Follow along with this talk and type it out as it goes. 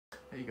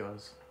Hey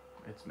guys,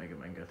 it's Mega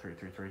Mango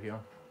 333 here,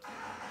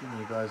 giving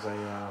you guys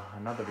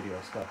another video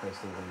of Scarface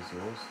The World Is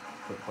Yours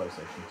for the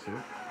PlayStation 2.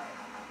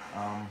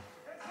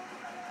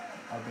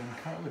 I've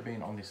currently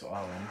been on this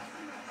island,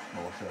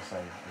 or should I say,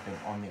 I've been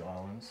on the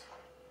islands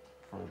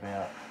for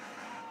about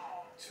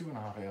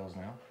 2.5 hours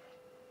now,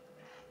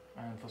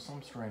 and for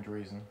some strange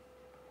reason,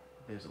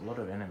 there's a lot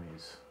of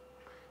enemies.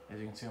 As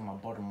you can see on my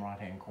bottom right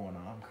hand corner,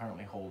 I'm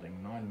currently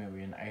holding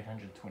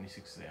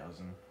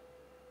 $9,826,049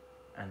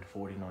 and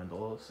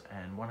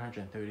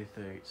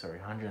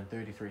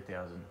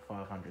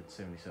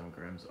 133,577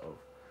 grams of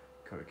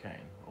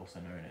cocaine, also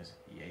known as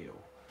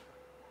Yale.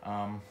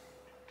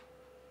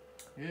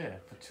 Yeah,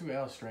 for 2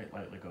 hours straight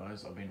lately,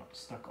 guys, I've been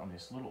stuck on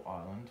this little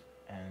island,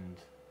 and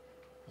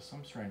for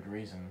some strange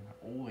reason,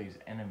 all these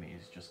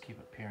enemies just keep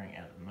appearing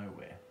out of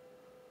nowhere.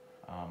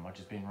 I've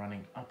just been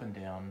running up and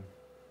down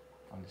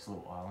on this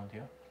little island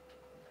here.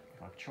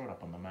 If I show it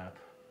up on the map,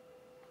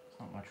 it's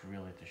not much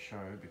really to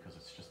show because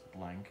it's just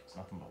blank, it's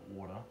nothing but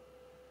water,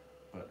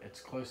 but it's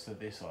close to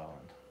this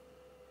island.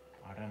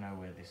 I don't know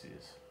where this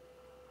is,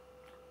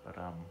 but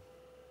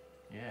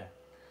yeah,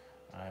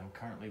 I'm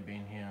currently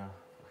been here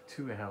for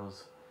 2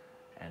 hours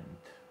and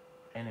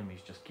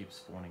enemies just keep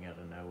spawning out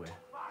of nowhere.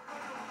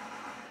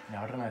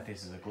 Now I don't know if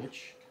this is a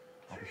glitch.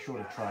 I'll be sure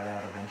to try it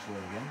out eventually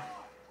again.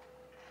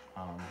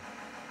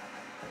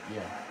 But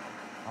yeah,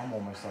 I'm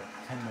almost up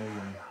to $10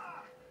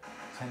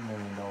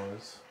 million,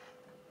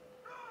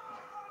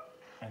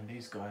 and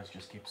these guys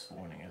just keep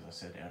spawning, as I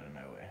said, out of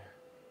nowhere,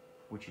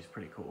 which is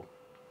pretty cool.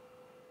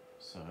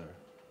 So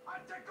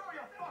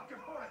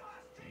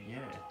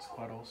yeah, it's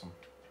quite awesome.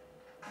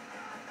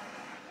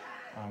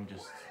 I'm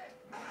just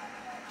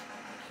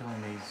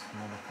killing these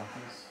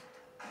motherfuckers.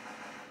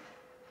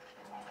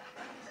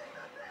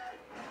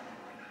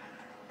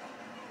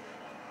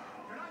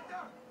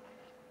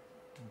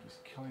 I'm just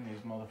killing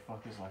these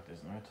motherfuckers like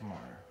there's no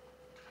tomorrow,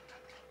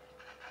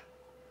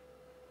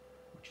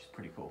 which is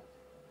pretty cool.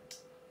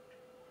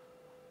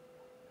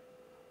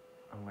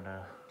 I'm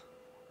gonna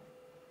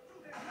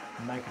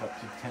make it up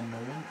to 10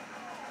 million,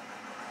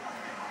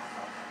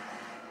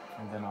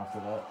 and then after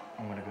that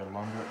I'm gonna go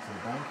launder it to the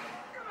bank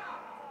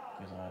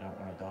because I don't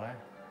want to die.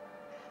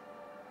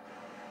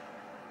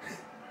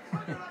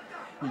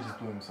 He just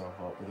blew himself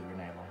up with a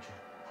grenade launcher.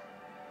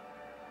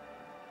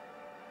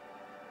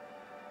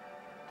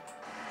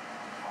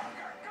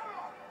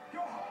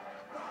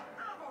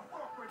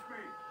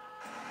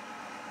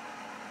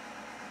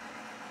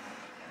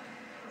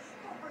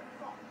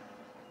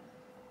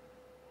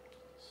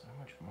 So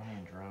much money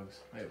and drugs.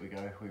 There we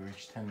go, we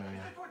reached 10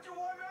 million.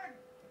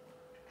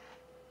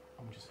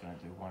 I'm just gonna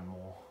do one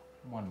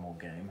more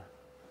game.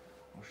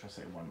 Or should I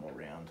say one more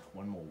round,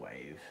 one more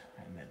wave,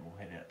 and then we'll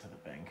head out to the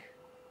bank.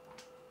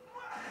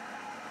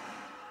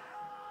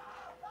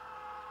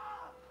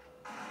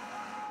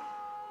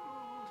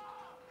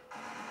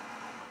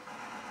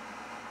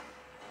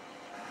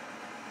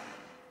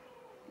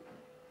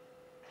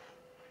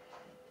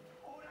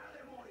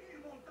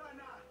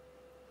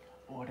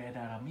 Hora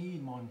de mi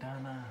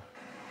Montana.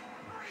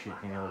 Oh shit,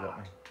 he nearly got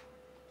me.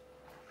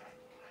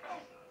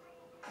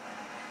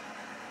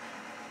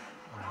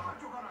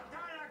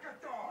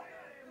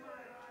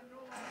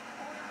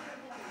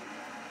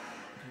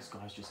 These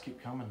guys just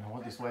keep coming. I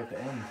want this wave to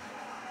end.